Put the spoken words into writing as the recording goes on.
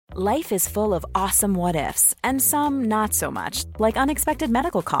Life is full of awesome what-ifs, and some not so much, like unexpected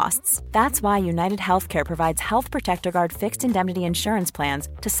medical costs. That's why United Healthcare provides Health Protector Guard fixed indemnity insurance plans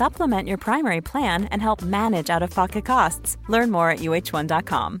to supplement your primary plan and help manage out-of-pocket costs. Learn more at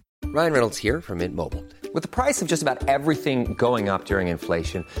uh1.com. Ryan Reynolds here from Mint Mobile. With the price of just about everything going up during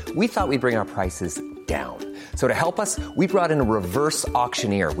inflation, we thought we'd bring our prices down. So to help us, we brought in a reverse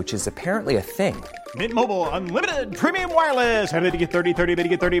auctioneer, which is apparently a thing. Mint Mobile Unlimited Premium Wireless. How to get 30, 30, bit to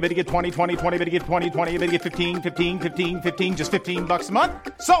get 30, bit to get 20, 20, 20, bit to get 20, 20, bit to get 15, 15, 15, 15, just $15 a month?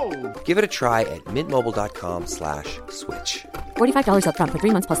 Sold! Give it a try at mintmobile.com/switch. $45 up front for 3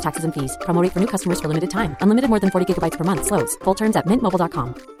 months plus taxes and fees. Promo rate for new customers for limited time. Unlimited more than 40 gigabytes per month. Slows full terms at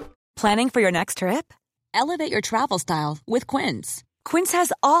mintmobile.com. Planning for your next trip? Elevate your travel style with Quince. Quince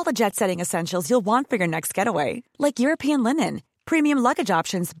has all the jet-setting essentials you'll want for your next getaway, like European linen, premium luggage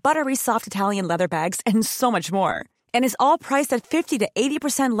options, buttery soft Italian leather bags, and so much more. And is all priced at 50 to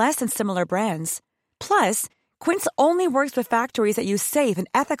 80% less than similar brands. Plus, Quince only works with factories that use safe and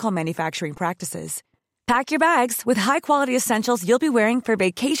ethical manufacturing practices. Pack your bags with high-quality essentials you'll be wearing for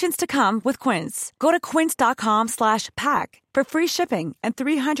vacations to come with Quince. Go to quince.com/pack for free shipping and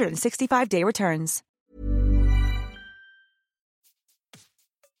 365-day returns.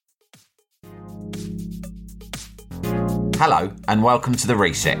 Hello and welcome to The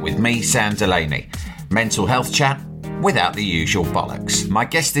Reset with me, Sam Delaney. Mental health chat without the usual bollocks. My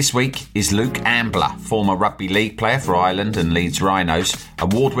guest this week is Luke Ambler, former rugby league player for Ireland and Leeds Rhinos,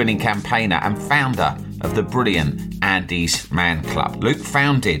 award-winning campaigner and founder of the brilliant Andy's Man Club. Luke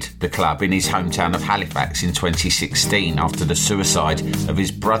founded the club in his hometown of Halifax in 2016 after the suicide of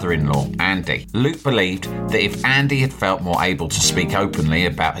his brother-in-law, Andy. Luke believed that if Andy had felt more able to speak openly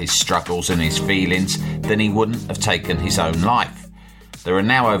about his struggles and his feelings, then he wouldn't have taken his own life. There are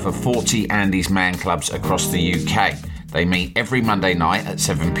now over 40 Andy's Man Clubs across the UK. They meet every Monday night at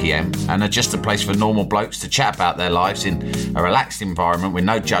 7 p.m. and are just a place for normal blokes to chat about their lives in a relaxed environment with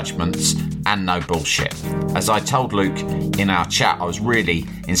no judgments and no bullshit. As I told Luke in our chat, I was really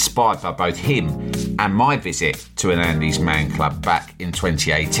inspired by both him and my visit to an Andy's Man Club back in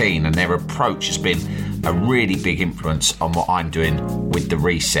 2018, and their approach has been a really big influence on what I'm doing with The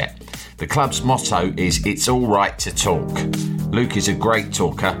Reset. The club's motto is "It's all right to talk." Luke is a great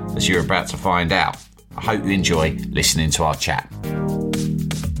talker, as you're about to find out. I hope you enjoy listening to our chat.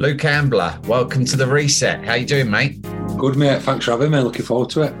 Luke Ambler, welcome to The Reset. How you doing, mate? Good, mate. Thanks for having me. Looking forward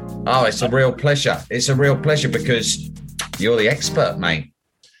to it. Oh, it's a real pleasure. It's a real pleasure because you're the expert, mate.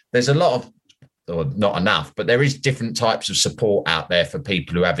 There's a lot of, or not enough, but there is different types of support out there for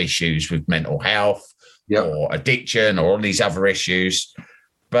people who have issues with mental health or addiction or all these other issues.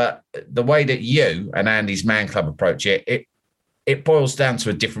 But the way that you and Andy's Man Club approach it boils down to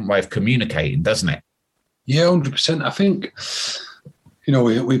a different way of communicating, doesn't it? Yeah, 100%. I think,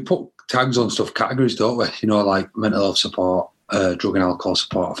 we put tags on stuff, categories, don't we? Like mental health support, drug and alcohol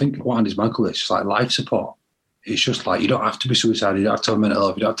support. I think what Andy's Man Club is just like life support. It's just like, you don't have to be suicidal, you don't have to have mental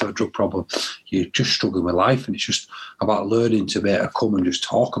health, you don't have to have a drug problem. You're just struggling with life, and it's just about learning to be able to come and just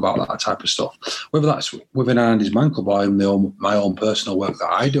talk about that type of stuff. Whether that's within Andy's Man Club or in my own personal work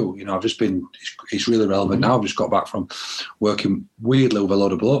that I do, I've just been, it's really relevant now. I've just got back from working weirdly with a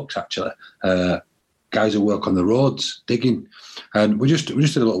lot of blokes, actually. Guys who work on the roads, digging. And we just did a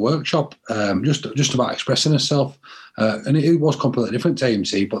little workshop, just about expressing herself. And it was completely different to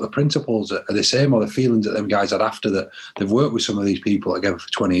AMC, but the principles are the same, or the feelings that them guys had after that. They've worked with some of these people together for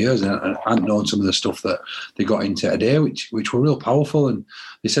 20 years and hadn't known some of the stuff that they got into today, which were real powerful. And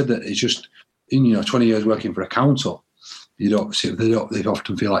they said that it's just, in 20 years working for a council, they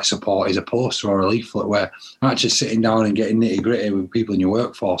often feel like support is a poster or a leaflet, where actually sitting down and getting nitty-gritty with people in your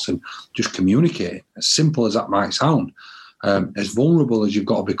workforce and just communicating, as simple as that might sound, as vulnerable as you've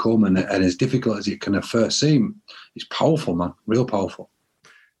got to become and as difficult as it can at first seem, it's powerful, man, real powerful.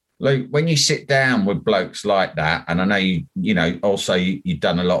 Luke, when you sit down with blokes like that, and I know you've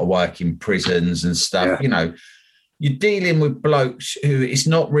done a lot of work in prisons and stuff, you're dealing with blokes who it's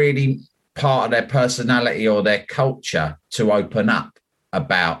not really part of their personality or their culture to open up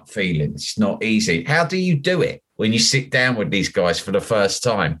about feelings. It's not easy. How do you do it when you sit down with these guys for the first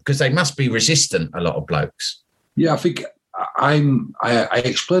time? Because they must be resistant, a lot of blokes. Yeah, I think I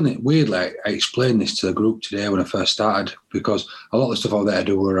explain it weirdly. I explained this to the group today when I first started, because a lot of the stuff out there I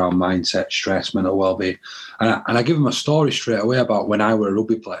do were around mindset, stress, mental well-being. And I give them a story straight away about when I were a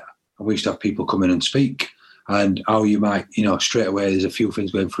rugby player. And we used to have people come in and speak, and how you might, straight away there's a few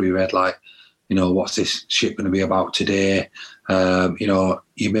things going through your head, like, what's this shit going to be about today? You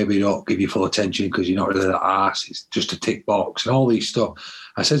maybe don't give your full attention because you're not really that arse. It's just a tick box and all these stuff.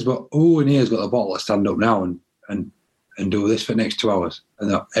 I says, but who in here's got the bottle to stand up now and and do this for the next 2 hours?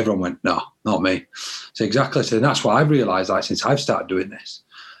 And everyone went, no, not me. So exactly. So that's what I've realised, like, since I've started doing this,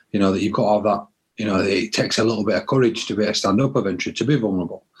 you know, that you've got to have that, you know, it takes a little bit of courage to be able to stand up eventually, to be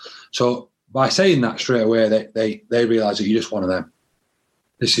vulnerable. So by saying that straight away, they realise that you're just one of them.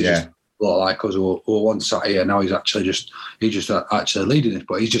 This is just a lot like us who once sat here. Now he's just actually leading it,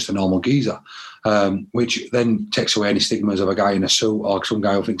 but he's just a normal geezer, which then takes away any stigmas of a guy in a suit or some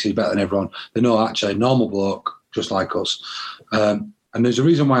guy who thinks he's better than everyone. They're not actually a normal bloke, just like us. And there's a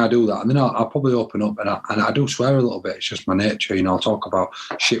reason why I do that. And then I'll probably open up, and I do swear a little bit. It's just my nature, you know. I'll talk about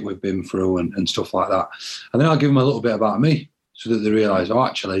shit we've been through and stuff like that. And then I'll give them a little bit about me so that they realise, oh,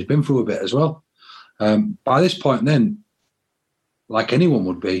 actually, he's been through a bit as well. By this point then, like anyone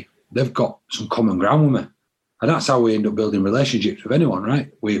would be, they've got some common ground with me. And that's how we end up building relationships with anyone,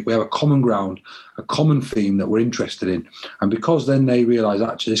 right? We have a common ground, a common theme that we're interested in. And because then they realise,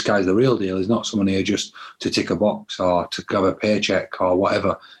 actually, this guy's the real deal. He's not someone here just to tick a box or to have a paycheck or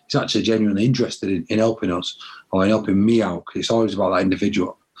whatever. He's actually genuinely interested in helping us or in helping me out, because it's always about that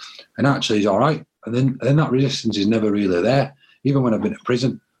individual. And actually, he's all right. And then that resistance is never really there. Even when I've been to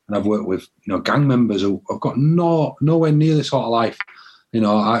prison and I've worked with, you know, gang members who have got nowhere near the sort of life. You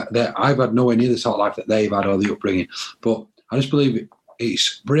know, I've had nowhere near the sort of life that they've had or the upbringing. But I just believe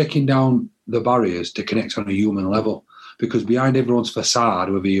it's breaking down the barriers to connect on a human level. Because behind everyone's facade,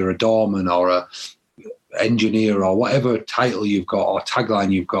 whether you're a doorman or a engineer or whatever title you've got or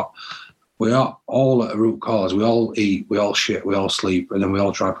tagline you've got, we are all at a root cause. We all eat, we all shit, we all sleep, and then we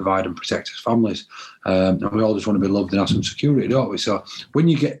all try to provide and protect our families. And we all just want to be loved and have some security, don't we? So when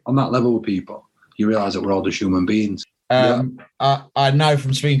you get on that level with people, you realise that we're all just human beings. I know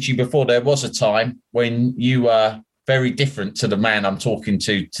from speaking to you before, there was a time when you were very different to the man I'm talking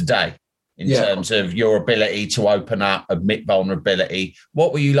to today in terms of your ability to open up, admit vulnerability.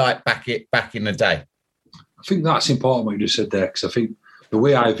 What were you like back in the day? I think that's important what you just said there, because I think the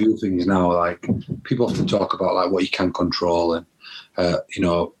way I view things now, like, people often talk about like what you can control and you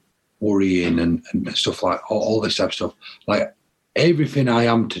know, worrying and stuff like all this type of stuff. Like, everything I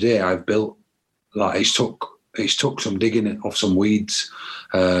am today, I've built. Like, it's took some digging off some weeds,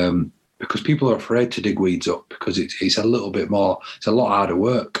 because people are afraid to dig weeds up because it's a little bit more. It's a lot harder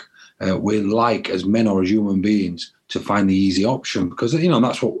work. We like, as men or as human beings, to find the easy option, because, you know,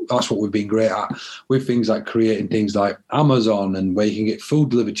 that's what we've been great at with things like creating things like Amazon, and where you can get food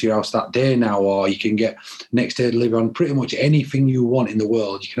delivered to your house that day now, or you can get next day delivery on pretty much anything you want in the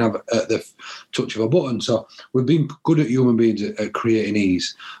world. You can have at the touch of a button. So we've been good at human beings at creating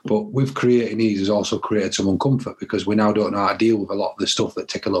ease, but with creating ease has also created some uncomfort, because we now don't know how to deal with a lot of the stuff that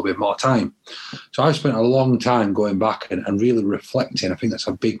take a little bit more time. So I've spent a long time going back and really reflecting. I think that's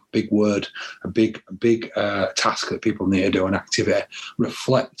a big word, a big task that people need to do, an activity.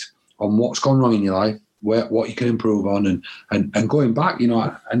 Reflect on what's gone wrong in your life, what you can improve on, and going back, you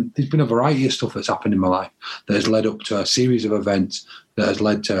know. And there's been a variety of stuff that's happened in my life that has led up to a series of events that has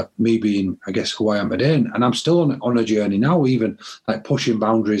led to me being, I guess, who I am today. And I'm still on a journey now, even like pushing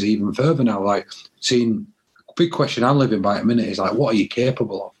boundaries even further now. Like, seeing, a big question I'm living by at the minute is like, what are you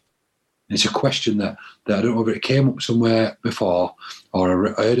capable of? And it's a question that I don't know whether it came up somewhere before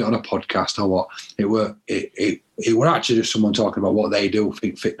or I heard it on a podcast or what. It were actually just someone talking about what they do,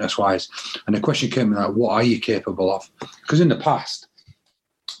 fitness wise. And the question came like, what are you capable of? Because in the past,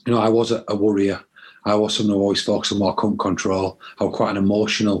 you know, I was a worrier. I was someone who always focused on what I couldn't control. I was quite an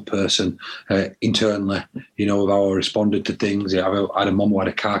emotional person internally, you know, with how I responded to things. I had a mum who had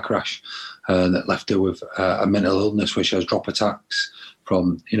a car crash that left her with a mental illness where she has drop attacks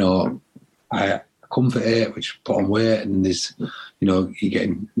from, you know, comfort aid, which put on weight, and there's, you know, you're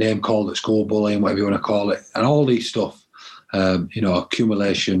getting name called at school, bullying, whatever you want to call it, and all these stuff, you know,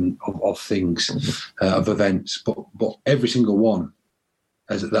 accumulation of things, of events, but every single one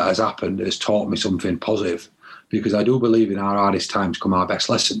that has happened has taught me something positive, because I do believe in our hardest times come our best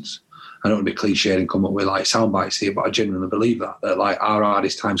lessons. I don't want to be cliched and come up with like sound bites here, but I genuinely believe that like our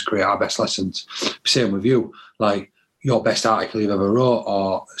hardest times create our best lessons. Same with you, like, your best article you've ever wrote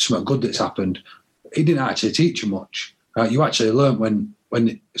or something good that's happened, it didn't actually teach you much. You actually learned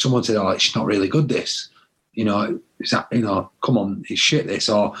when someone said, oh, it's not really good, this. You know, is that, you know, come on, it's shit, this.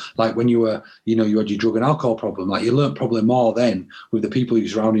 Or like when you were, you know, you had your drug and alcohol problem, like you learned probably more then with the people you're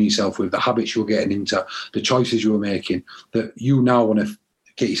surrounding yourself with, the habits you were getting into, the choices you were making, that you now want to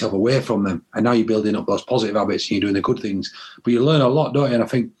get yourself away from them. And now you're building up those positive habits and you're doing the good things. But you learn a lot, don't you? And I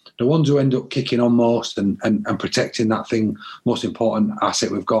think the ones who end up kicking on most and protecting that thing, most important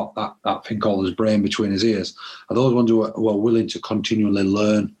asset we've got, that thing called his brain between his ears, are those ones who are willing to continually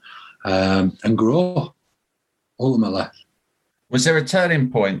learn and grow, ultimately. Was there a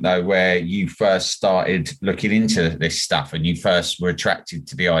turning point, though, where you first started looking into this stuff and you first were attracted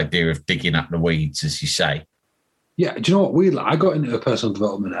to the idea of digging up the weeds, as you say? Yeah, do you know what? I got into personal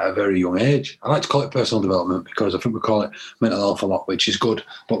development at a very young age. I like to call it personal development because I think we call it mental health a lot, which is good.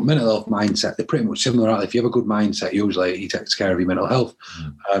 But mental health mindset, they're pretty much similar, aren't they? If you have a good mindset, usually it takes care of your mental health.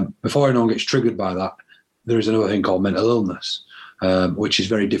 Before anyone gets triggered by that, there is another thing called mental illness, which is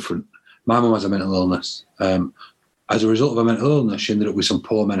very different. My mum has a mental illness. As a result of a mental illness, she ended up with some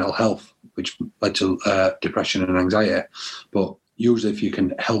poor mental health, which led to depression and anxiety. But usually if you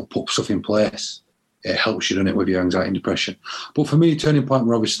can help put stuff in place, it helps you, doesn't it, with your anxiety and depression. But for me, turning point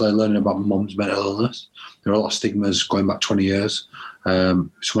were obviously learning about my mum's mental illness. There are a lot of stigmas going back 20 years. Someone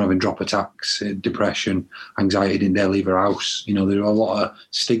having drop attacks, depression, anxiety, didn't dare leave her house. You know, there were a lot of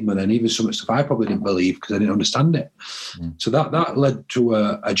stigma then, even some stuff I probably didn't believe because I didn't understand it. So that led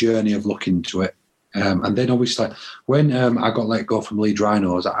to a journey of looking into it. And then obviously when I got let go from Leeds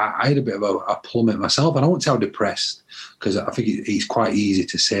Rhinos, I had a bit of a plummet myself. And I won't say I was depressed because I think it's quite easy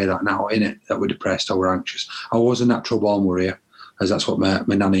to say that now, innit, that we're depressed or we're anxious. I was a natural born worrier, as that's what my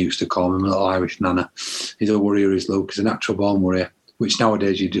nana used to call me, my little Irish nana. He's a worrier, is Luke. He's a natural born worrier, which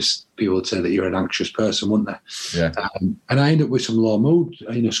nowadays people would say that you're an anxious person, wouldn't they? Yeah. And I ended up with some low mood,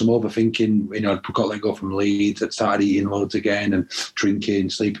 some overthinking. I got let go from Leeds. I'd started eating loads again and drinking,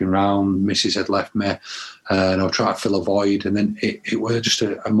 sleeping around. Missus had left me, and I was trying to fill a void. And then it was just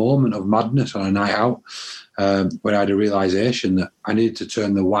a moment of madness on a night out where I had a realisation that I needed to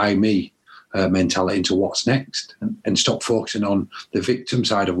turn the why me mentality into what's next and stop focusing on the victim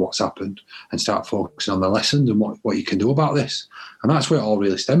side of what's happened and start focusing on the lessons and what you can do about this. And that's where it all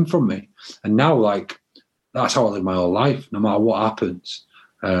really stemmed from me. And now, that's how I live my whole life. No matter what happens,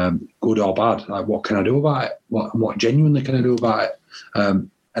 good or bad, what can I do about it? What genuinely can I do about it?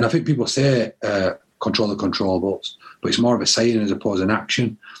 And I think people say control the controllables, but it's more of a saying as opposed to an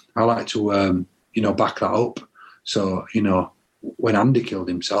action. I like to, back that up. So, when Andy killed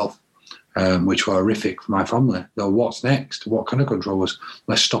himself, which were horrific for my family. Though, what's next? What kind of control was?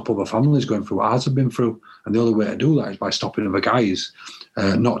 Let's stop other families going through what ours have been through. And the only way to do that is by stopping other guys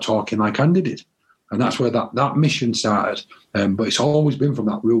not talking like Andy did. And that's where that mission started. But it's always been from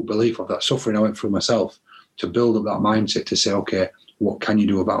that root belief of that suffering I went through myself to build up that mindset to say, okay, what can you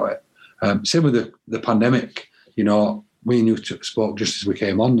do about it? Same with the pandemic. Me and you spoke just as we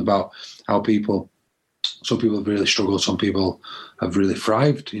came on about how some people have really struggled, some people have really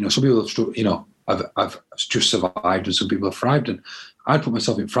thrived. Some people have I've just survived, and some people have thrived. And I'd put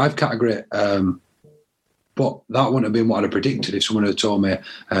myself in thrive category, but that wouldn't have been what I'd have predicted if someone had told me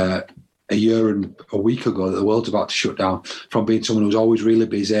a year and a week ago that the world's about to shut down. From being someone who's always really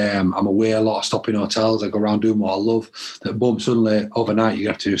busy, I'm away a lot, stopping hotels, I go around doing what I love. That boom, suddenly overnight you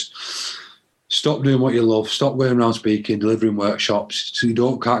have to just stop doing what you love, stop going around speaking, delivering workshops. So you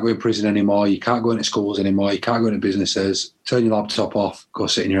can't go in prison anymore, you can't go into schools anymore, you can't go into businesses, turn your laptop off, go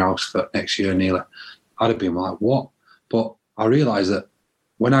sit in your house for next year nearly. I'd have been like, what? But I realised that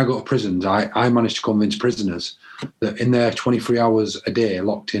when I go to prisons, I managed to convince prisoners that in their 23 hours a day,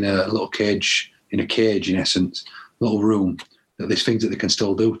 locked in a little cage, in essence, little room, that there's things that they can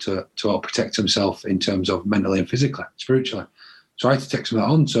still do to help protect themselves in terms of mentally and physically, spiritually. So I had to take some of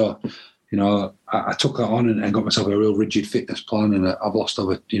that on. So, I took that on and got myself a real rigid fitness plan, and I've lost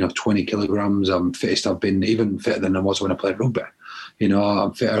over 20 kilograms. I'm fittest I've been, even fitter than I was when I played rugby.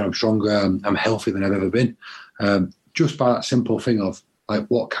 I'm fitter, I'm stronger, I'm healthier than I've ever been. Just by that simple thing of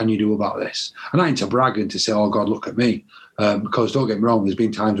what can you do about this? And I ain't to brag and to say, oh God, look at me. Because don't get me wrong, there's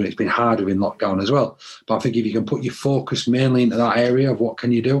been times when it's been harder in lockdown as well. But I think if you can put your focus mainly into that area of what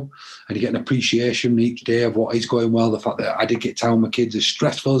can you do, and you get an appreciation each day of what is going well, the fact that I did get time with my kids, as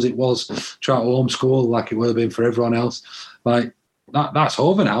stressful as it was, trying to homeschool like it would have been for everyone else, that's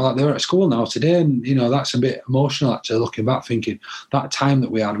over now. They're at school now today, and that's a bit emotional actually, looking back, thinking that time that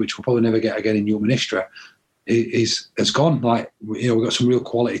we had, which we'll probably never get again in human history, is gone. We got some real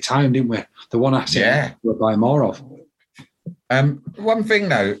quality time, didn't we? The one asset we'll buy more of. One thing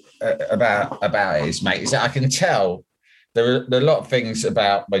though about it is, mate, is that I can tell there are a lot of things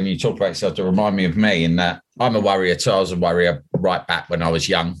about when you talk about yourself to remind me of me, in that I'm a worrier too. I was a worrier right back when I was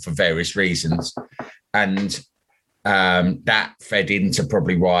young for various reasons, and that fed into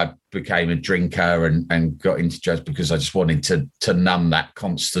probably why I became a drinker and got into drugs, because I just wanted to numb that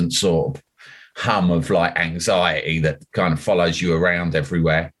constant sort of hum of anxiety that kind of follows you around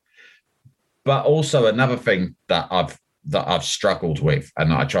everywhere. But also another thing that I've struggled with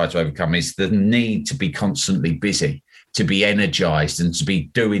and that I try to overcome is the need to be constantly busy, to be energized and to be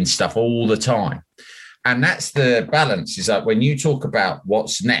doing stuff all the time. And that's the balance, is that when you talk about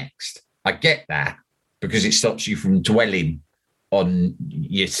what's next, I get that, because it stops you from dwelling on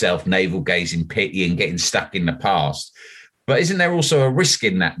yourself, navel-gazing, pitying, getting stuck in the past. But isn't there also a risk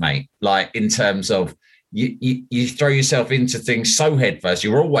in that, mate? Like in terms of you throw yourself into things so headfirst,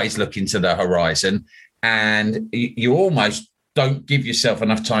 you're always looking to the horizon, and you almost don't give yourself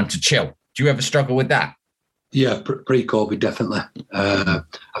enough time to chill. Do you ever struggle with that? Yeah, pre-COVID, definitely. I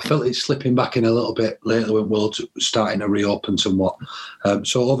felt it slipping back in a little bit lately when world's starting to reopen somewhat.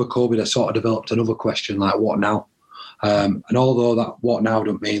 So over COVID, I sort of developed another question, like, what now? And although that what now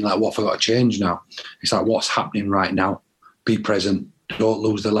don't mean like what have I got to change now, it's like what's happening right now. Be present. Don't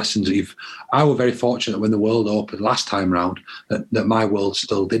lose the lessons that you've. I was very fortunate when the world opened last time round that my world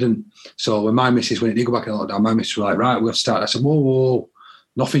still didn't. So when my missus, when it did go back in lockdown, my missus was like, right, we'll start. I said, whoa,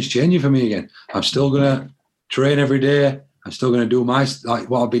 nothing's changing for me again. I'm still going to train every day. I'm still going to do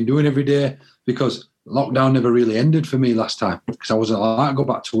what I've been doing every day, because lockdown never really ended for me last time, because I wasn't allowed to go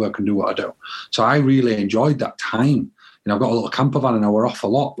back to work and do what I do. So I really enjoyed that time. I've got a little camper van and I were off a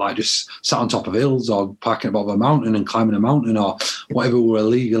lot, like just sat on top of hills or parking above a mountain and climbing a mountain or whatever we were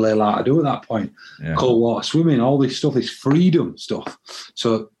legally allowed to do at that point. Yeah. Cold water swimming, all this stuff, this freedom stuff.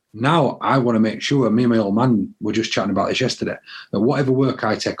 So now I want to make sure, me and my old man were just chatting about this yesterday, that whatever work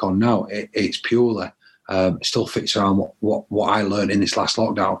I take on now, it's purely still fits around what I learned in this last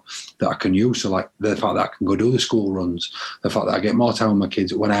lockdown that I can use. So like the fact that I can go do the school runs, the fact that I get more time with my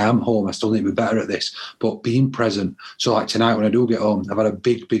kids. When I am home, I still need to be better at this, but being present. So like tonight when I do get home, I've had a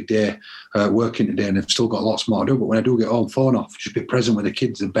big day working today and I've still got lots more to do. But when I do get home, phone off, just be present with the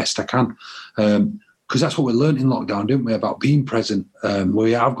kids the best I can. Because that's what we learned in lockdown, didn't we, about being present.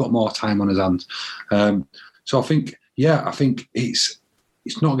 We have got more time on his hands. So I think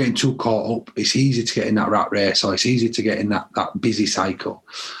it's not getting too caught up. It's easy to get in that rat race, or it's easy to get in that busy cycle.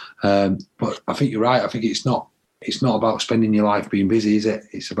 But I think you're right. I think it's not about spending your life being busy, is it?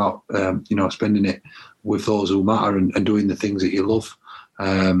 It's about spending it with those who matter and doing the things that you love.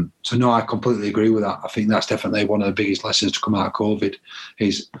 So no, I completely agree with that. I think that's definitely one of the biggest lessons to come out of COVID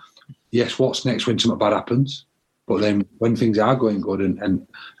is, yes, what's next when something bad happens? But then when things are going good and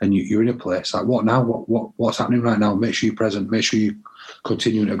you're in a place, like what now? What's happening right now? Make sure you're present. Make sure you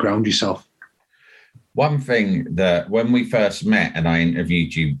continue to ground yourself. One thing that when we first met and I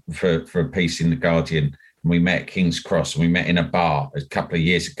interviewed you for a piece in The Guardian, and we met at King's Cross and we met in a bar a couple of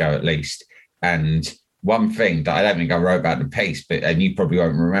years ago at least. And one thing that I don't think I wrote about in the piece, and you probably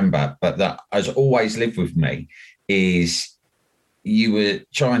won't remember, but that has always lived with me is you were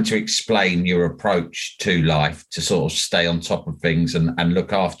trying to explain your approach to life to sort of stay on top of things and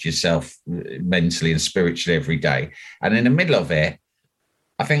look after yourself mentally and spiritually every day. And in the middle of it,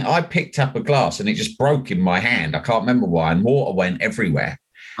 I think I picked up a glass and it just broke in my hand. I can't remember why, and water went everywhere.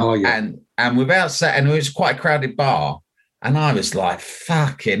 Oh yeah. And without saying, and it was quite a crowded bar. And I was like,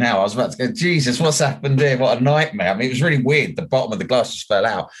 fucking hell. I was about to go, Jesus, what's happened here? What a nightmare. I mean, it was really weird. The bottom of the glass just fell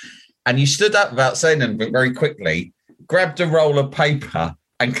out. And you stood up without saying anything very quickly, grabbed a roll of paper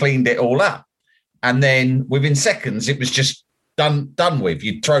and cleaned it all up. And then within seconds, it was just done with.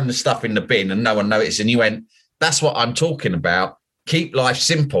 You'd thrown the stuff in the bin and no one noticed. And you went, that's what I'm talking about. Keep life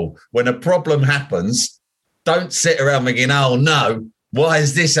simple. When a problem happens, don't sit around thinking, oh no, why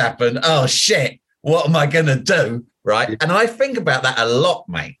has this happened? Oh shit, what am I going to do? Right. And I think about that a lot,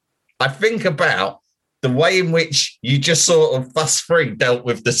 mate. I think about the way in which you just sort of fuss-free dealt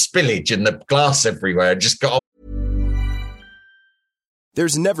with the spillage and the glass everywhere and just got on.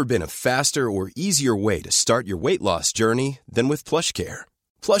 There's never been a faster or easier way to start your weight loss journey than with PlushCare.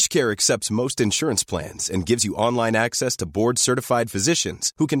 PlushCare accepts most insurance plans and gives you online access to board-certified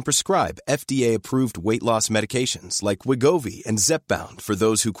physicians who can prescribe FDA-approved weight loss medications like Wegovy and Zepbound for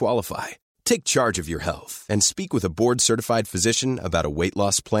those who qualify. Take charge of your health and speak with a board-certified physician about a weight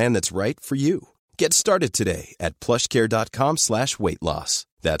loss plan that's right for you. Get started today at plushcare.com/weight loss.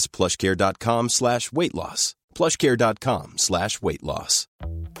 That's plushcare.com/weight loss. plushcare.com/weight loss.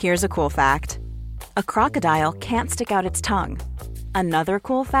 Here's a cool fact. A crocodile can't stick out its tongue. Another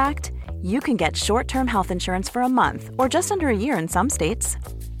cool fact, you can get short-term health insurance for a month or just under a year in some states.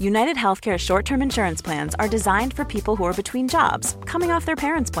 United Healthcare short-term insurance plans are designed for people who are between jobs, coming off their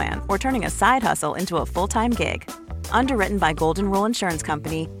parents' plan, or turning a side hustle into a full-time gig. Underwritten by Golden Rule Insurance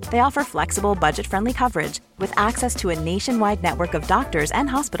Company, they offer flexible, budget-friendly coverage with access to a nationwide network of doctors and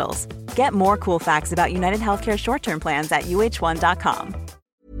hospitals. Get more cool facts about United Healthcare short-term plans at uh1.com.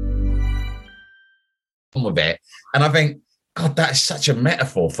 With it, and I think, God, that is such a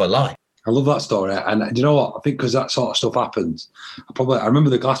metaphor for life. I love that story, and do you know what? I think because that sort of stuff happens, I remember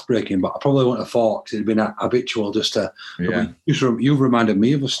the glass breaking, but I probably wouldn't have thought because it'd been habitual just to. Yeah. You've reminded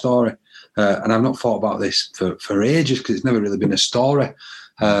me of a story, and I've not thought about this for ages because it's never really been a story.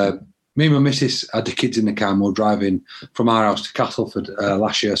 me and my missus had the kids in the car and we were driving from our house to Castleford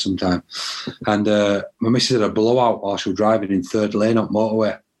last year sometime. And my missus had a blowout while she was driving in third lane on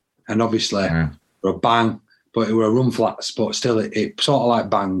motorway. And obviously, a bang, but it were a run flats, but still it sort of like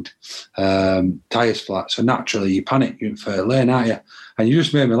banged, tyres flat. So naturally you panic, you're in third lane, aren't you? And you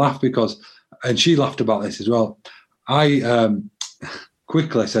just made me laugh because, and she laughed about this as well. I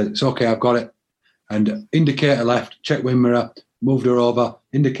quickly said, it's okay, I've got it. And indicator left, check wind mirror, moved her over,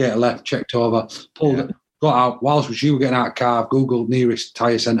 indicator left, checked over, pulled it, got out. Whilst she was getting out of the car, I've Googled nearest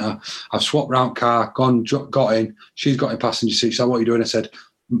tyre centre. I've swapped round car, gone, got in. She's got in passenger seat. She said, what are you doing? I said,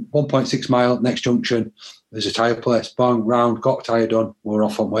 1.6 mile, next junction. There's a tyre place. Bang, round, got tyre done. We're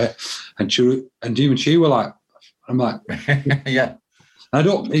off on way. And even she were like, I'm like, yeah. I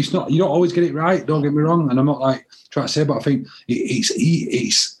don't. It's not. You don't always get it right. Don't get me wrong. And I'm not like trying to say, but I think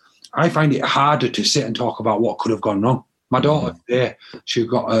it's. I find it harder to sit and talk about what could have gone wrong. My daughter today, she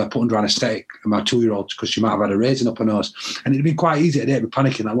got put under anaesthetic, and my 2-year-old, because she might have had a raisin up her nose, and it'd been quite easy today to be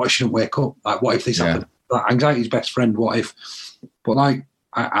panicking. Like, what if she didn't wake up? Like, what if this happened? Like, anxiety's best friend. What if? But like,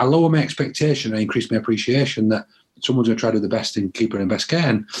 I lower my expectation and increase my appreciation that someone's going to try to do the best and keep her in best care.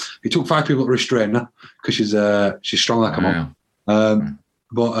 And it took 5 people to restrain her because she's strong like a mum.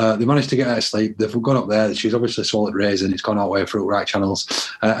 But they managed to get her to sleep. They've gone up there. She's obviously swallowed raisin. It's gone all the way through right channels.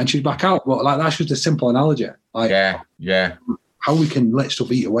 And she's back out. But like, that's just a simple analogy. Like, how we can let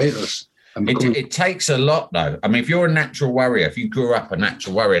stuff eat away at us. It takes a lot, though. I mean, if you're a natural worrier, if you grew up a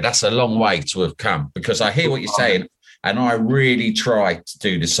natural worrier, that's a long way to have come. Because I hear what you're saying, and I really try to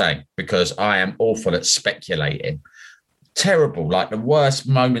do the same because I am awful at speculating. Terrible. Like, the worst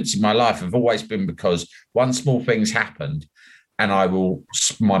moments in my life have always been because one small thing's happened, and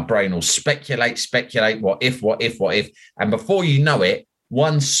my brain will speculate, what if. And before you know it,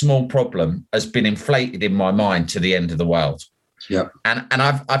 one small problem has been inflated in my mind to the end of the world. Yeah. And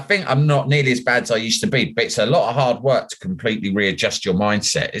I think I'm not nearly as bad as I used to be, but it's a lot of hard work to completely readjust your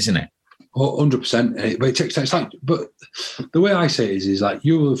mindset, isn't it? Oh, 100%. But it takes time. But the way I say it is like,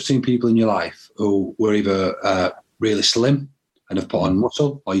 you will have seen people in your life who were either really slim and have put on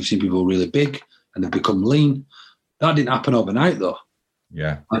muscle, or you've seen people really big and they've become lean. That didn't happen overnight, though.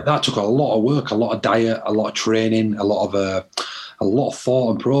 Yeah, like, that took a lot of work, a lot of diet, a lot of training, a lot of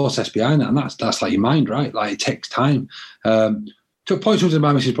thought and process behind that. And that's like your mind, right? Like, it takes time. To a point, sometimes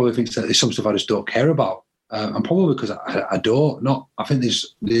my missus probably thinks that there's some stuff I just don't care about, and probably because I don't. Not. I think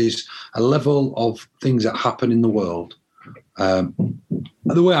there's a level of things that happen in the world. The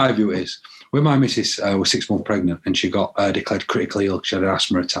way I view it is, when my missus was 6 months pregnant and she got declared critically ill, she had an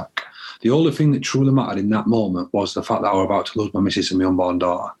asthma attack. The only thing that truly mattered in that moment was the fact that I was about to lose my missus and my unborn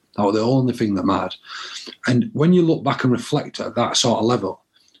daughter. That was the only thing that mattered. And when you look back and reflect at that sort of level,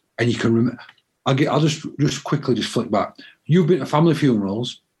 and you can remember, I'll just quickly flick back. You've been to family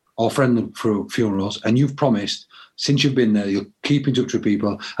funerals or friendly funerals, and you've promised since you've been there you'll keep in touch with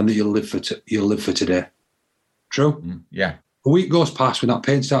people and that you'll live for today. True? Yeah. A week goes past when that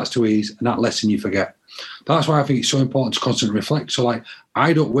pain starts to ease and that lesson you forget. That's why I think it's so important to constantly reflect. So, like,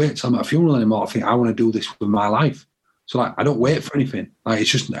 I don't wait till I'm at a funeral anymore. I think I want to do this with my life. So, like, I don't wait for anything. Like, I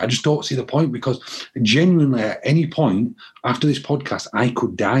just don't see the point, because genuinely at any point after this podcast, I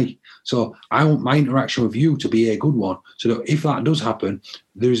could die. So I want my interaction with you to be a good one. So that if that does happen,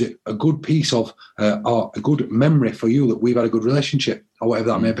 there's a good piece of, or a good memory for you that we've had a good relationship or whatever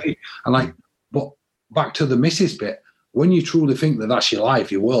that may be. And like, but back to the missus bit, when you truly think that that's your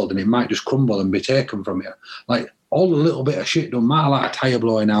life, your world, and it might just crumble and be taken from you, like, all the little bit of shit don't matter, like a tyre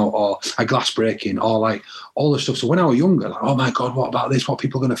blowing out or a glass breaking or like all the stuff. So when I was younger, like, oh my God, what about this? What are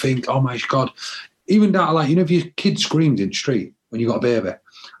people going to think? Oh my God. Even that, like, you know, if your kid screams in the street when you got a baby,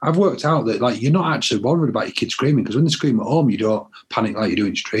 I've worked out that, like, you're not actually worried about your kid screaming, because when they scream at home, you don't panic like you do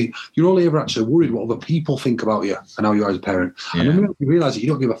in the street. You're only ever actually worried what other people think about you and how you are as a parent. Yeah. And then you realise that you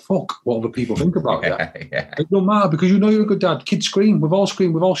don't give a fuck what other people think about you. Yeah. It don't matter, because you know you're a good dad. Kids scream. We've all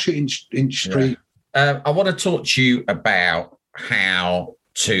screamed. We've all shit in the street. I want to talk to you about how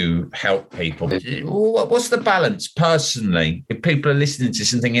to help people. What's the balance personally? If people are listening to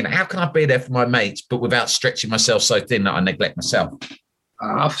this and thinking, how can I be there for my mates, but without stretching myself so thin that I neglect myself?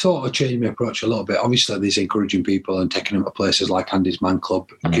 I've sort of changed my approach a little bit. Obviously, there's encouraging people and taking them to places like Andy's Man Club,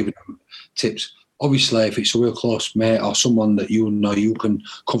 giving them tips. Obviously, if it's a real close mate or someone that you know you can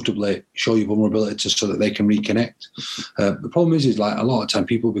comfortably show your vulnerability to so that they can reconnect. The problem is like, a lot of time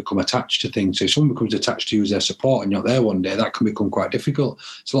people become attached to things. So if someone becomes attached to you as their support and you're not there one day, that can become quite difficult.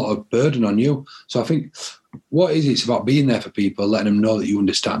 It's a lot of burden on you. So I think it's about being there for people, letting them know that you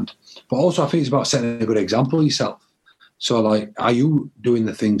understand. But also I think it's about setting a good example of yourself. So, like, are you doing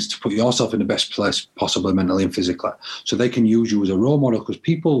the things to put yourself in the best place possibly mentally and physically so they can use you as a role model? Because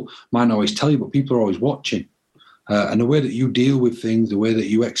people might not always tell you, but people are always watching. And the way that you deal with things, the way that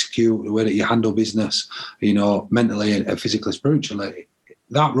you execute, the way that you handle business, mentally and physically, spiritually,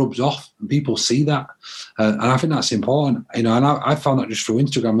 that rubs off and people see that. And I think that's important, and I found that just through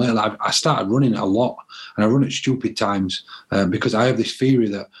Instagram lately. I started running it a lot, and I run at stupid times because I have this theory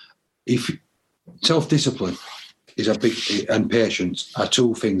that if self-discipline is a big, and patience are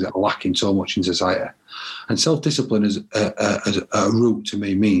two things that are lacking so much in society. And self-discipline as a root to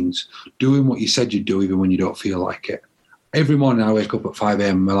me means doing what you said you'd do even when you don't feel like it. Every morning I wake up at 5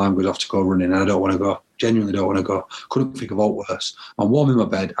 a.m, my alarm goes off to go running, and I don't want to go. Genuinely don't want to go. Couldn't think of out worse. I'm warm in my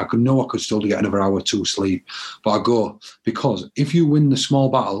bed. I could still get another hour or two sleep, but I go because if you win the small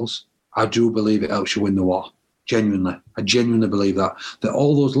battles, I do believe it helps you win the war. Genuinely. I genuinely believe that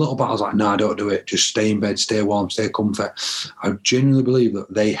all those little battles, like, no, don't do it. Just stay in bed, stay warm, stay comfy. I genuinely believe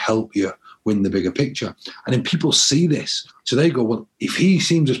that they help you win the bigger picture. And then people see this. So they go, well, if he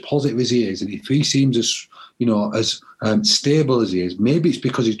seems as positive as he is, and if he seems as, as stable as he is, maybe it's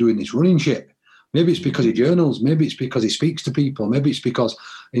because he's doing this running shit. Maybe it's because he journals. Maybe it's because he speaks to people. Maybe it's because,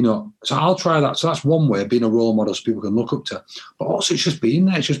 so I'll try that. So that's one way, being a role model so people can look up to. But also it's just being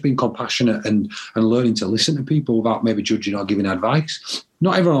there. It's just being compassionate and learning to listen to people without maybe judging or giving advice.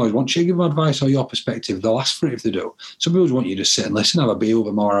 Not everyone always wants you to give them advice or your perspective. They'll ask for it if they do. Some people just want you to sit and listen, have a beer with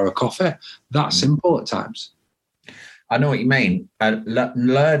them or have a coffee. That's simple at times. I know what you mean.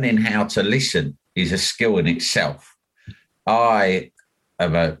 Learning how to listen is a skill in itself. I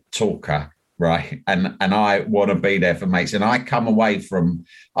am a talker. Right. And I want to be there for mates. And I come away from,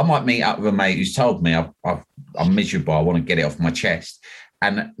 I might meet up with a mate who's told me I'm miserable. I want to get it off my chest.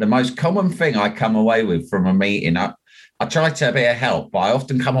 And the most common thing I come away with from a meeting, I try to be a help, but I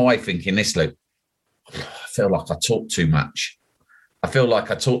often come away thinking this, Luke, I feel like I talk too much. I felt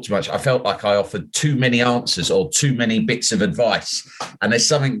like I offered too many answers or too many bits of advice. And there's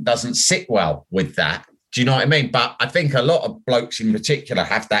something that doesn't sit well with that. Do you know what I mean? But I think a lot of blokes in particular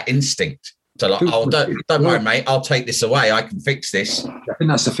have that instinct. So like, don't worry, mate, I'll take this away. I can fix this. I think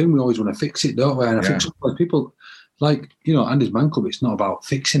that's the thing. We always want to fix it, don't we? And I think sometimes people, like, Andy's Man Club, it's not about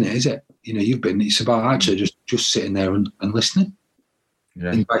fixing it, is it? It's about actually just sitting there and listening.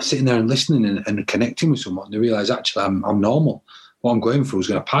 Yeah. And by sitting there and listening and connecting with someone, they realise, actually, I'm normal. What I'm going through is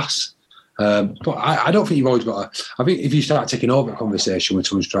going to pass. But I don't think you've always got to. I think if you start taking over a conversation when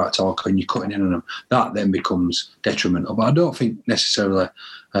someone's trying to talk and you're cutting in on them, that then becomes detrimental. But I don't think necessarily.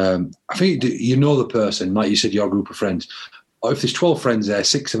 I think the person, like you said, your group of friends. Or if there's 12 friends there,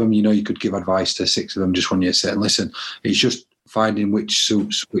 6 of them, you could give advice to 6 of them just when you sit and listen. It's just finding which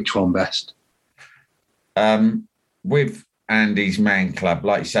suits which one best. With Andy's Man Club,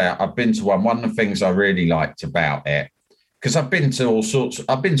 like you say, I've been to one. One of the things I really liked about it, because I've been to all sorts.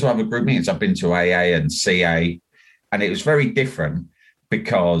 I've been to other group meetings. I've been to AA and CA, and it was very different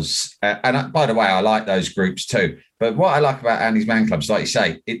because. And by the way, I like those groups too. But what I like about Andy's Man Club is, like you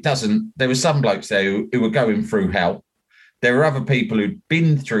say, it doesn't. There were some blokes there who were going through hell. There were other people who'd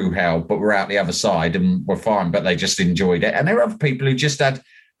been through hell but were out the other side and were fine, but they just enjoyed it. And there were other people who just had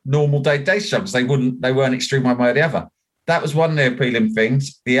normal day-to-day struggles. They weren't extreme one way or the other. That was one of the appealing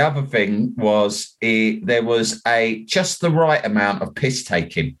things. The other thing was there was just the right amount of piss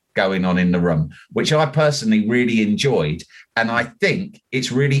taking going on in the room, which I personally really enjoyed. And I think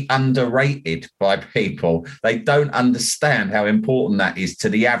it's really underrated by people. They don't understand how important that is to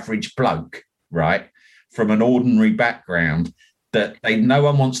the average bloke, right? From an ordinary background, that no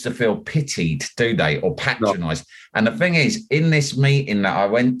one wants to feel pitied, do they, or patronised? No. And the thing is, in this meeting that I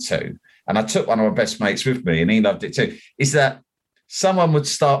went to, and I took one of my best mates with me, and he loved it too, is that someone would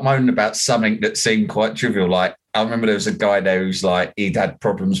start moaning about something that seemed quite trivial. Like, I remember there was a guy there who's like, he'd had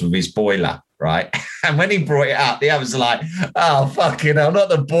problems with his boiler, right? And when he brought it up, the others were like, oh, fucking hell, not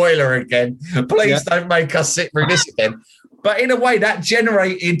the boiler again. Please don't make us sit through this again. But in a way, that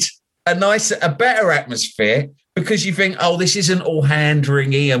generated a better atmosphere, because you think, oh, this isn't all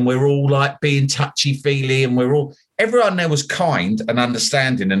hand-wringy and we're all like being touchy-feely and everyone there was kind and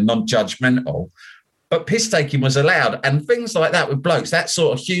understanding and non-judgmental, but piss-taking was allowed. And things like that with blokes, that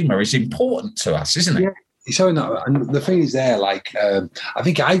sort of humour is important to us, isn't it? Yeah. It's showing that, and the thing is there, like, I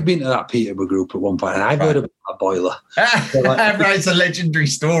think I've been to that Peterborough group at one point, and I've heard about a boiler. So like, it's a legendary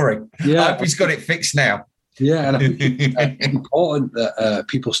story. Yeah. I hope he's got it fixed now. Yeah, and I think it's important that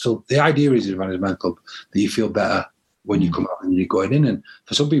people still, the idea is in a Man Club that you feel better when you come out and you're going in. And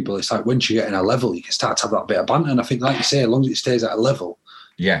for some people, it's like once you get in a level, you can start to have that bit of banter. And I think, like you say, as long as it stays at a level,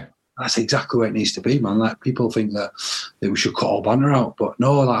 yeah, that's exactly where it needs to be, man. Like, people think that we should cut all banter out, but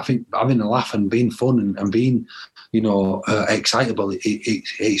no, like, I think having a laugh and being fun and being excitable.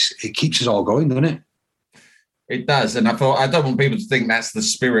 It keeps us all going, doesn't it? It does. And I thought, I don't want people to think that's the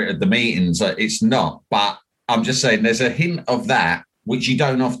spirit of the meetings. It's not. But I'm just saying there's a hint of that, which you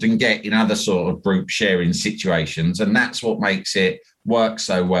don't often get in other sort of group sharing situations. And that's what makes it work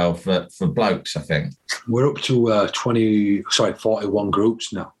so well for blokes, I think. We're up to 41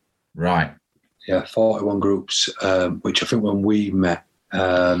 groups now. Right. Yeah, 41 groups, which I think when we met,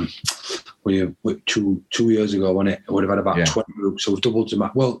 we 2 years ago, when it would have had about 20 groups, so we've doubled the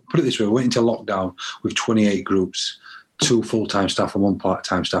amount. Well, put it this way, we went into lockdown with 28 groups, 2 full-time staff and 1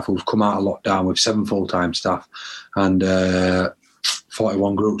 part-time staff. We've come out of lockdown with 7 full-time staff and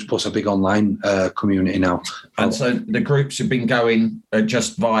 41 groups plus a big online community now. And so the groups have been going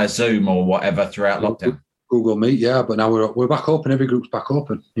just via Zoom or whatever throughout lockdown? Google Meet, yeah, but now we're back open. Every group's back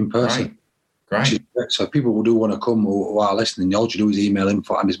open in person. Great. So if people do want to come who are listening, all you do is email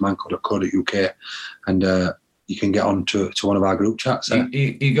info@andysmanco.co.uk and you can get on to one of our group chats.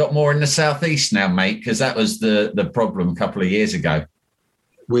 You got more in the southeast now, mate, because that was the problem a couple of years ago.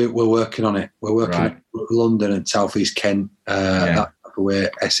 We're working on it. We're working on London and southeast Kent, that type of way,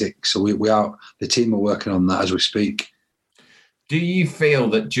 Essex. So we are, the team are working on that as we speak. Do you feel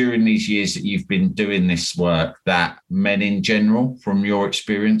that during these years that you've been doing this work, that men in general, from your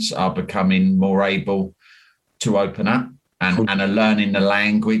experience, are becoming more able to open up and are learning the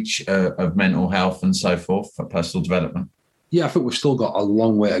language of mental health and so forth for personal development? Yeah, I think we've still got a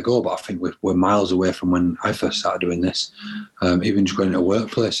long way to go, but I think we're miles away from when I first started doing this. Even just going into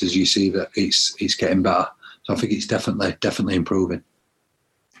workplaces, you see that it's getting better. So I think it's definitely improving.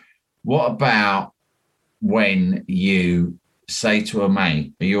 What about when you say to a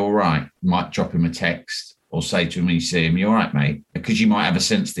mate, are you all right? You might drop him a text or say to him when you see him, you all right, mate? Because you might have a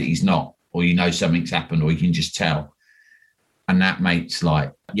sense that he's not, or you know something's happened, or you can just tell. And that mate's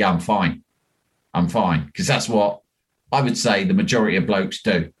like, yeah, I'm fine. Because that's what I would say the majority of blokes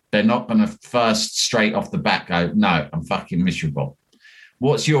do. They're not going to first straight off the bat go, no, I'm fucking miserable.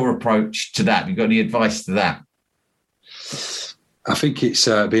 What's your approach to that? Have you got any advice to that? I think it's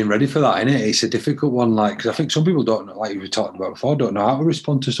being ready for that, isn't it? It's a difficult one, because I think some people don't know, like you were talking about before, don't know how to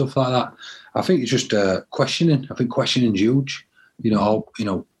respond to stuff like that. I think it's just questioning. I think questioning is huge. Why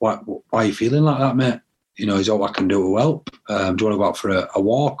are you feeling like that, mate? Is all I can do to help? Do you want to go out for a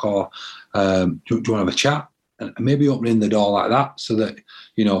walk, or do you want to have a chat? And maybe opening the door like that, so that,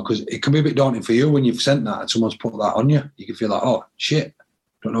 because it can be a bit daunting for you when you've sent that and someone's put that on you. You can feel like, oh, shit,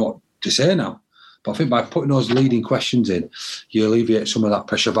 don't know what to say now. But I think by putting those leading questions in, you alleviate some of that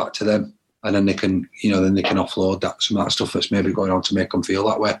pressure back to them, and then they can offload some of that stuff that's maybe going on to make them feel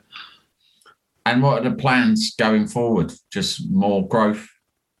that way. And what are the plans going forward? Just more growth,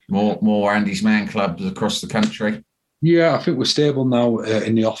 more Andy's Man clubs across the country? Yeah, I think we're stable now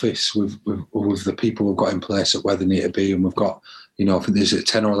in the office with the people we've got in place at where they need to be, and we've got, I think there's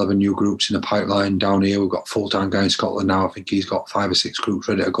 10 or 11 new groups in the pipeline down here. We've got a full-time guy in Scotland now. I think he's got 5 or 6 groups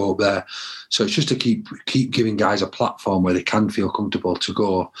ready to go up there. So it's just to keep giving guys a platform where they can feel comfortable to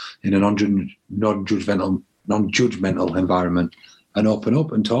go in a non-judgmental environment and open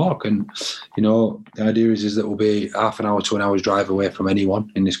up and talk. And, the idea is that we'll be half an hour to an hour's drive away from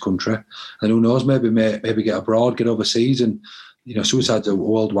anyone in this country. And who knows, maybe get abroad, get overseas. And, suicide's a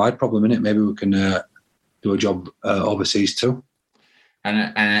worldwide problem, isn't it? Maybe we can do a job overseas too.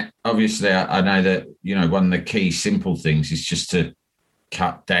 And obviously, I know that, one of the key simple things is just to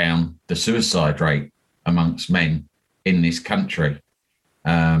cut down the suicide rate amongst men in this country.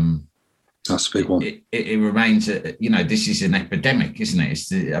 That's a big one. It remains, this is an epidemic, isn't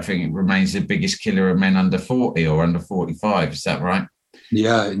it? I think it remains the biggest killer of men under 40 or under 45. Is that right?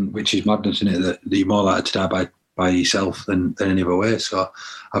 Yeah, which is madness, isn't it? That you're more likely to die by yourself than any other way. So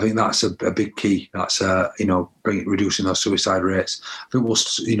I think that's a big key. That's reducing those suicide rates. I think we'll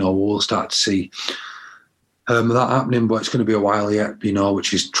start to see that happening, but it's going to be a while yet.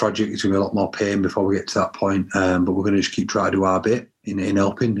 Which is tragic. It's going to be a lot more pain before we get to that point. But we're going to just keep trying to do our bit in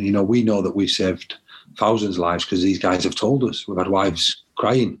helping. We know that we've saved thousands of lives because these guys have told us. We've had wives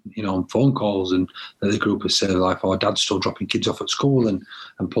crying, on phone calls, and that the group has saved life. Our dad's still dropping kids off at school and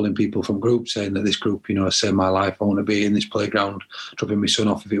pulling people from groups, saying that this group, has saved my life. I want to be in this playground, dropping my son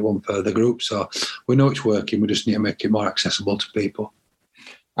off if it weren't for the group. So we know it's working. We just need to make it more accessible to people.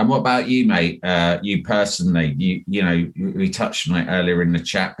 And what about you, mate? You personally, we touched on it earlier in the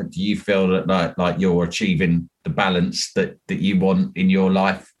chat. But do you feel that like you're achieving the balance that you want in your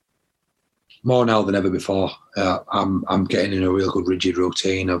life? More now than ever before. I'm getting in a real good rigid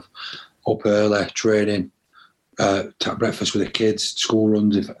routine of up early, training, take breakfast with the kids, school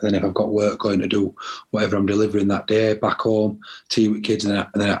runs. If I've got work going to do whatever I'm delivering that day, back home, tea with kids, and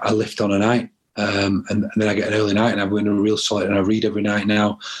then I lift on a night. And then I get an early night and I'm in a real solid, and I read every night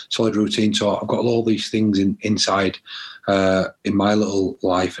now, solid routine. So I've got all these things inside in my little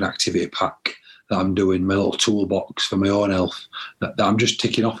life and activity pack that I'm doing, my little toolbox for my own health that I'm just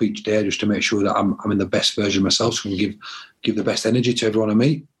ticking off each day just to make sure that I'm in the best version of myself, so I can give the best energy to everyone I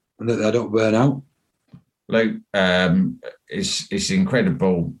meet and that I don't burn out. Luke, it's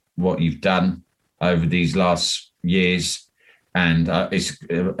incredible what you've done over these last years, and it's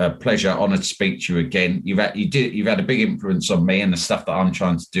a pleasure, honour to speak to you again. You've had a big influence on me and the stuff that I'm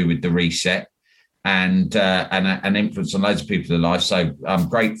trying to do with the reset, and an influence on loads of people in life. So I'm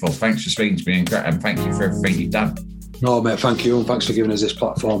grateful. Thanks for speaking to me, and thank you for everything you've done. No, mate, thank you, and thanks for giving us this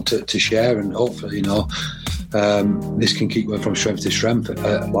platform to share, and hopefully, this can keep going from strength to strength,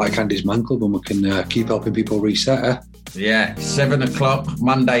 like Andy's Man Club, and we can keep helping people reset. Yeah, 7 o'clock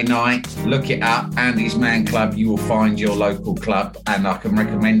Monday night. Look it up, Andy's Man Club. You will find your local club, and I can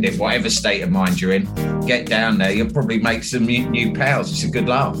recommend it. Whatever state of mind you're in, get down there. You'll probably make some new pals. It's a good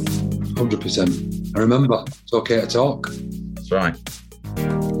laugh. 100%. And remember, it's okay to talk. That's right.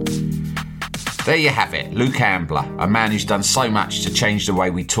 There you have it, Luke Ambler, a man who's done so much to change the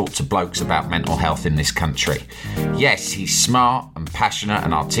way we talk to blokes about mental health in this country. Yes, he's smart and passionate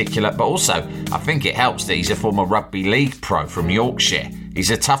and articulate, but also I think it helps that he's a former rugby league pro from Yorkshire.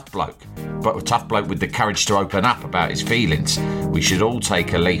 He's a tough bloke, but a tough bloke with the courage to open up about his feelings. We should all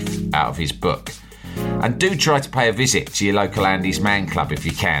take a leaf out of his book. And do try to pay a visit to your local Andy's Man Club if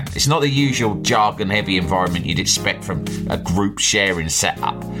you can. It's not the usual jargon-heavy environment you'd expect from a group sharing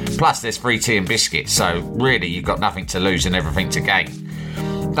setup. Plus, there's free tea and biscuits, so really you've got nothing to lose and everything to gain.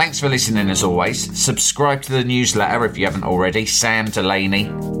 Thanks for listening as always. Subscribe to the newsletter if you haven't already,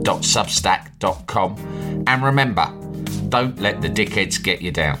 samdelaney.substack.com. And remember, don't let the dickheads get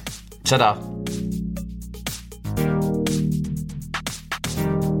you down. Ta-da.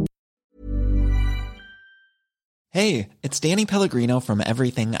 Hey, it's Danny Pellegrino from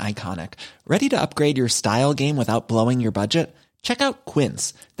Everything Iconic. Ready to upgrade your style game without blowing your budget? Check out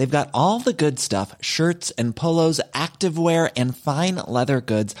Quince. They've got all the good stuff, shirts and polos, activewear, and fine leather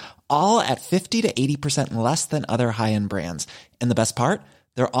goods, all at 50 to 80% less than other high-end brands. And the best part?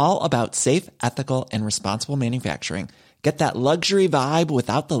 They're all about safe, ethical, and responsible manufacturing. Get that luxury vibe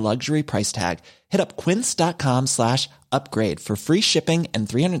without the luxury price tag. Hit up quince.com/upgrade for free shipping and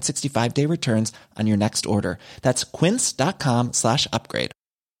 365-day returns on your next order. That's quince.com/upgrade.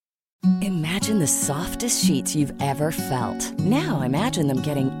 Imagine the softest sheets you've ever felt. Now imagine them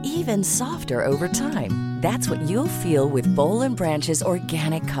getting even softer over time. That's what you'll feel with Boll & Branch's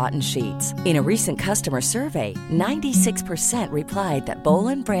organic cotton sheets. In a recent customer survey, 96% replied that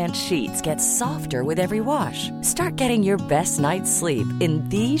Boll & Branch sheets get softer with every wash. Start getting your best night's sleep in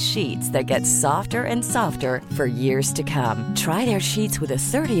these sheets that get softer and softer for years to come. Try their sheets with a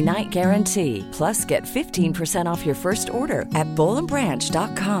 30-night guarantee. Plus, get 15% off your first order at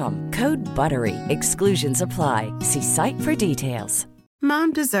bollandbranch.com. Code BUTTERY. Exclusions apply. See site for details.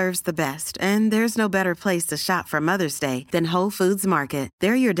 Mom deserves the best, and there's no better place to shop for Mother's Day than Whole Foods Market.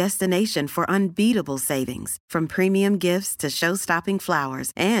 They're your destination for unbeatable savings, from premium gifts to show-stopping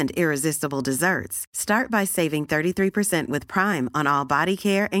flowers and irresistible desserts. Start by saving 33% with Prime on all body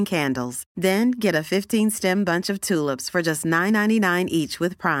care and candles. Then get a 15-stem bunch of tulips for just $9.99 each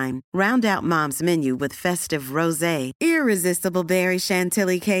with Prime. Round out Mom's menu with festive rosé, irresistible berry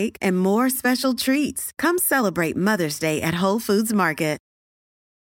chantilly cake, and more special treats. Come celebrate Mother's Day at Whole Foods Market.